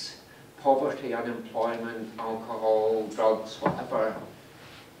needs. Poverty, unemployment, alcohol, drugs, whatever.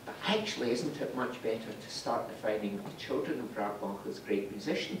 But actually, isn't it much better to start defining the children of Ratloch as great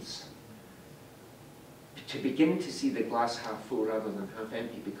musicians? To begin to see the glass half full rather than half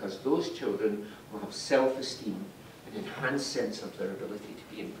empty, because those children will have self-esteem, an enhanced sense of their ability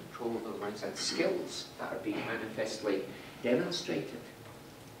to be in control of their lives, and skills that are being manifestly demonstrated.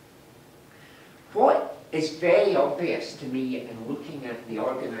 What is very obvious to me in looking at the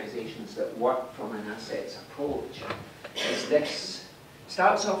organisations that work from an assets approach is this. It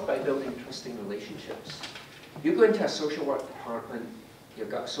starts off by building trusting relationships. You go into a social work department, you've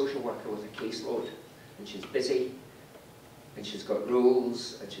got a social worker with a caseload, and she's busy, and she's got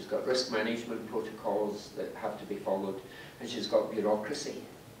rules, and she's got risk management protocols that have to be followed, and she's got bureaucracy.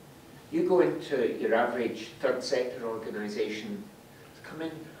 You go into your average third sector organisation, come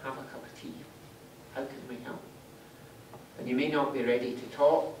in, have a cup of tea. How can we help? And you may not be ready to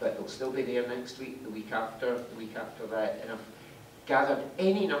talk, but they'll still be there next week, the week after that, and I've gathered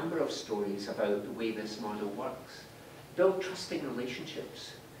any number of stories about the way this model works. Build trusting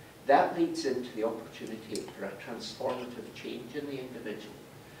relationships. That leads into the opportunity for a transformative change in the individual,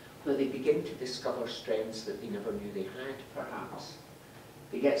 where they begin to discover strengths that they never knew they had, perhaps.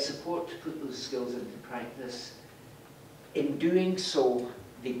 They get support to put those skills into practice. In doing so,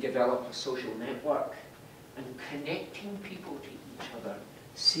 they develop a social network, and connecting people to each other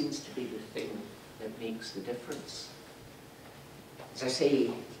seems to be the thing that makes the difference. As I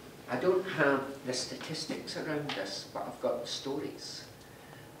say, I don't have the statistics around this, but I've got the stories.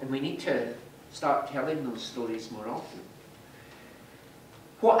 And we need to start telling those stories more often.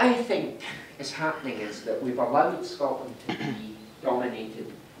 What I think is happening is that we've allowed Scotland to be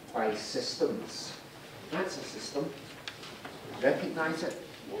dominated by systems. That's a system. Recognise it?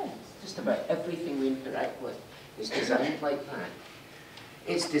 Yeah, just about everything we interact with is designed like that.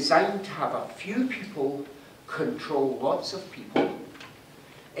 It's designed to have a few people control lots of people.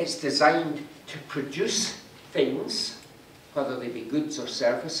 It's designed to produce things, whether they be goods or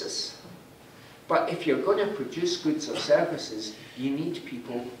services. But if you're going to produce goods or services, you need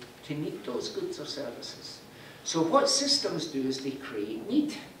people to need those goods or services. So what systems do is they create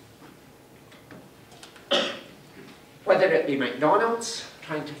need. Whether it be McDonald's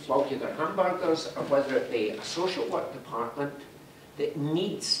trying to flog you their hamburgers, or whether it be a social work department that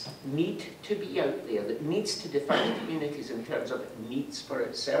needs to be out there, that needs to define communities in terms of needs for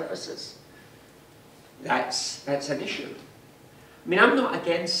its services. that's an issue. I mean, I'm not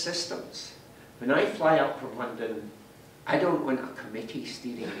against systems. When I fly up from London, I don't want a committee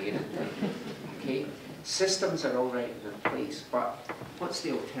steering the airplane. Okay? Systems are all right in their place, but what's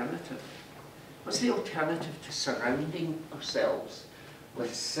the alternative? What's the alternative to surrounding ourselves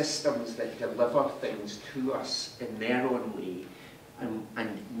with systems that deliver things to us in their own way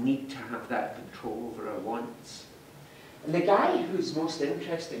and need to have that control over our wants? And the guy who's most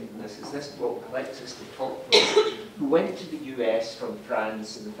interesting in this is this bloke, Alexis de Tocqueville, who went to the US from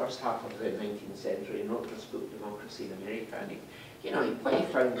France in the first half of the 19th century and wrote this book, Democracy in America. And what he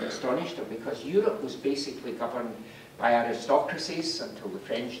found astonished him, because Europe was basically governed by aristocracies until the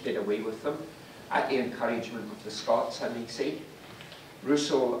French did away with them, at the encouragement of the Scots, I may say.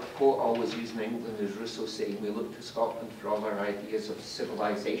 Rousseau, a quote always used in England is Rousseau saying, "We look to Scotland for all our ideas of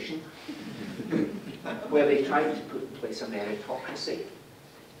civilization," where they tried to put in place a meritocracy.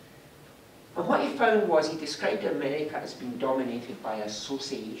 And what he found was he described America as being dominated by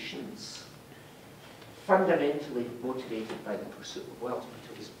associations, fundamentally motivated by the pursuit of wealth,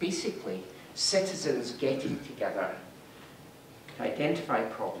 but it was basically citizens getting together to identify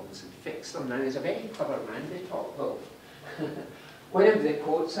problems and fix them. Now, he's a very clever man, de Tocqueville. One of the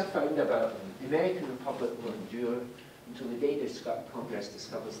quotes I found about him: "The American Republic will endure until the day Congress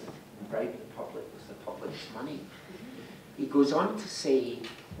discovers that it can bribe the public with the public's money." He goes on to say,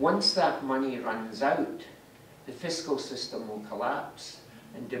 once that money runs out, the fiscal system will collapse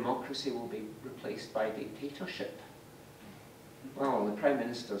and democracy will be replaced by dictatorship. Well, the prime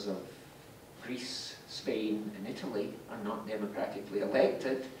ministers of Greece, Spain, and Italy are not democratically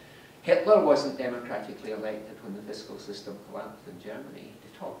elected. Hitler wasn't democratically elected when the fiscal system collapsed in Germany.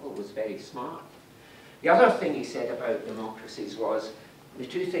 De Tocqueville was very smart. The other thing he said about democracies was the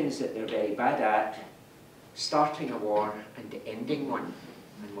two things that they're very bad at: starting a war and ending one.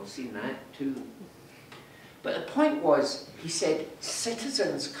 And we've seen that too. But the point was, he said,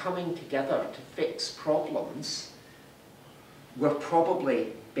 citizens coming together to fix problems were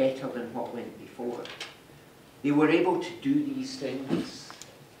probably better than what went before. They were able to do these things,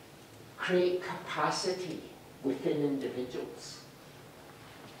 create capacity within individuals,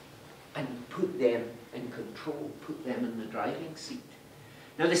 and put them in control, put them in the driving seat.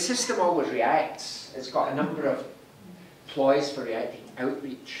 Now, the system always reacts. It's got a number of ploys for reacting.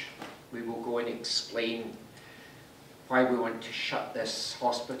 Outreach. We will go and explain why we want to shut this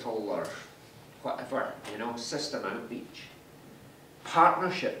hospital or whatever, system outreach.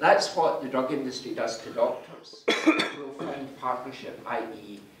 Partnership. That's what the drug industry does to doctors. We'll find partnership,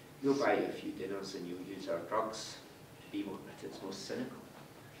 i.e., you'll buy a few dinners and you'll use our drugs, to be at its most cynical.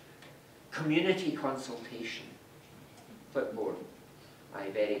 Community consultation. Flipboard. Aye,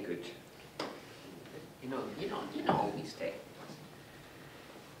 very good. You know all these techniques.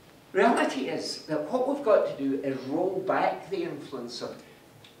 Reality is that what we've got to do is roll back the influence of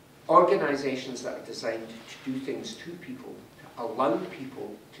organisations that are designed to do things to people, to allow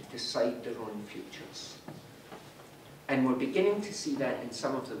people to decide their own futures. And we're beginning to see that in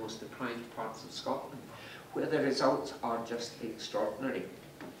some of the most deprived parts of Scotland, where the results are just extraordinary.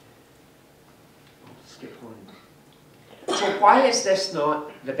 I'll skip on. So why is this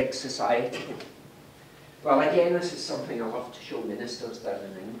not the big society? Well, again, this is something I love to show ministers down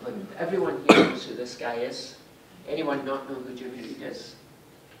in England. Everyone here knows who this guy is. Anyone not know who Jimmy Reid is?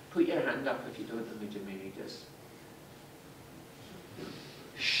 Put your hand up if you don't know who Jimmy Reid is.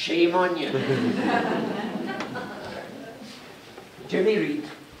 Shame on you. Jimmy Reid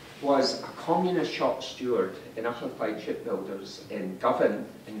was a communist shop steward in Upper Clyde Shipbuilders in Govan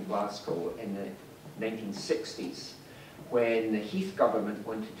in Glasgow in the 1960s, when the Heath government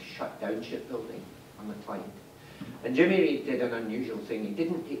wanted to shut down shipbuilding on the Clyde. And Jimmy Reid did an unusual thing. He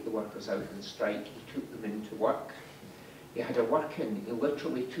didn't take the workers out on strike, he took them into work. He had a work-in, he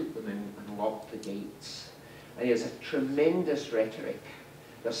literally took them in and locked the gates. And he has a tremendous rhetoric.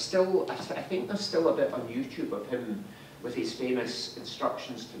 There's still, I think there's still a bit on YouTube of him with his famous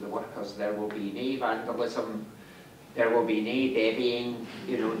instructions to the workers: there will be no vandalism, there will be no devying,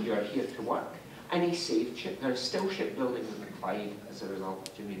 you are here to work. And he saved there's still shipbuilding in the Clyde as a result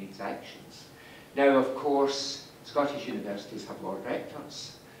of Jimmy Reid's actions. Now, of course, Scottish universities have Lord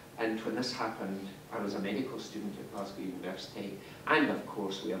Rectors, and when this happened, I was a medical student at Glasgow University, and of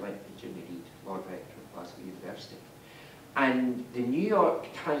course we elected Jimmy Reid Lord Rector of Glasgow University. And the New York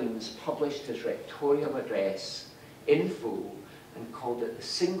Times published his rectorial address in full and called it the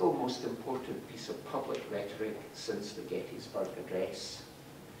single most important piece of public rhetoric since the Gettysburg Address.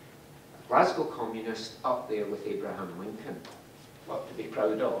 A Glasgow communist up there with Abraham Lincoln. What to be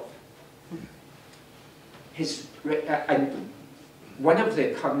proud of. And one of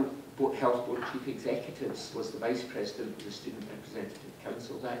the current Health Board Chief Executives was the Vice President of the Student Representative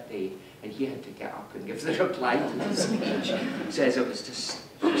Council that day, and he had to get up and give the reply to the speech. He says it was just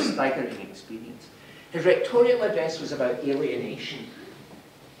a staggering experience. His rectorial address was about alienation.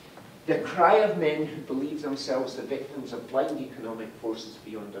 The cry of men who believe themselves the victims of blind economic forces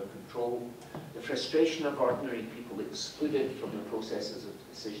beyond their control, the frustration of ordinary people excluded from the processes of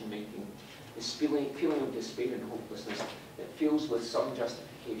decision-making, this feeling of despair and hopelessness that feels with some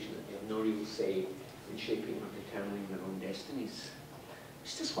justification that they have no real say in shaping or determining their own destinies.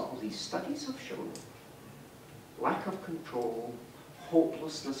 It's just what all these studies have shown. Lack of control,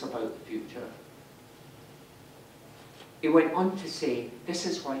 hopelessness about the future. He went on to say, this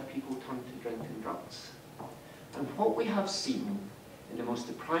is why people turn to drink and drugs. And what we have seen in the most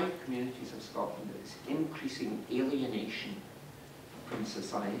deprived communities of Scotland is increasing alienation from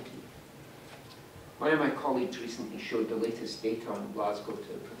society. One of my colleagues recently showed the latest data on Glasgow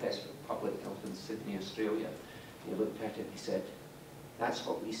to a professor of public health in Sydney, Australia. He looked at it and he said, that's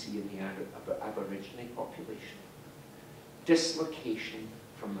what we see in the Aborigine population. Dislocation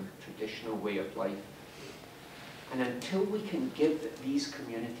from a traditional way of life. And until we can give these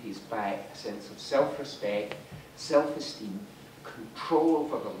communities back a sense of self-respect, self-esteem, control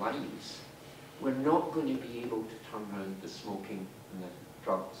over their lives, we're not going to be able to turn around the smoking and the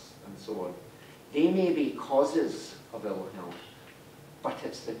drugs and so on. They may be causes of ill health, but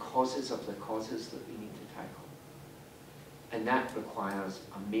it's the causes of the causes that we need to tackle. And that requires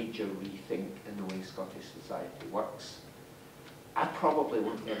a major rethink in the way Scottish society works. I probably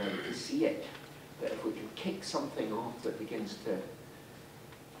won't get around to see it, but if we can kick something off that begins to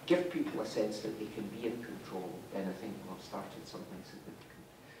give people a sense that they can be in control, then I think we'll have started something significant.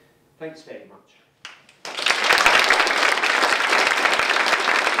 Thanks very much.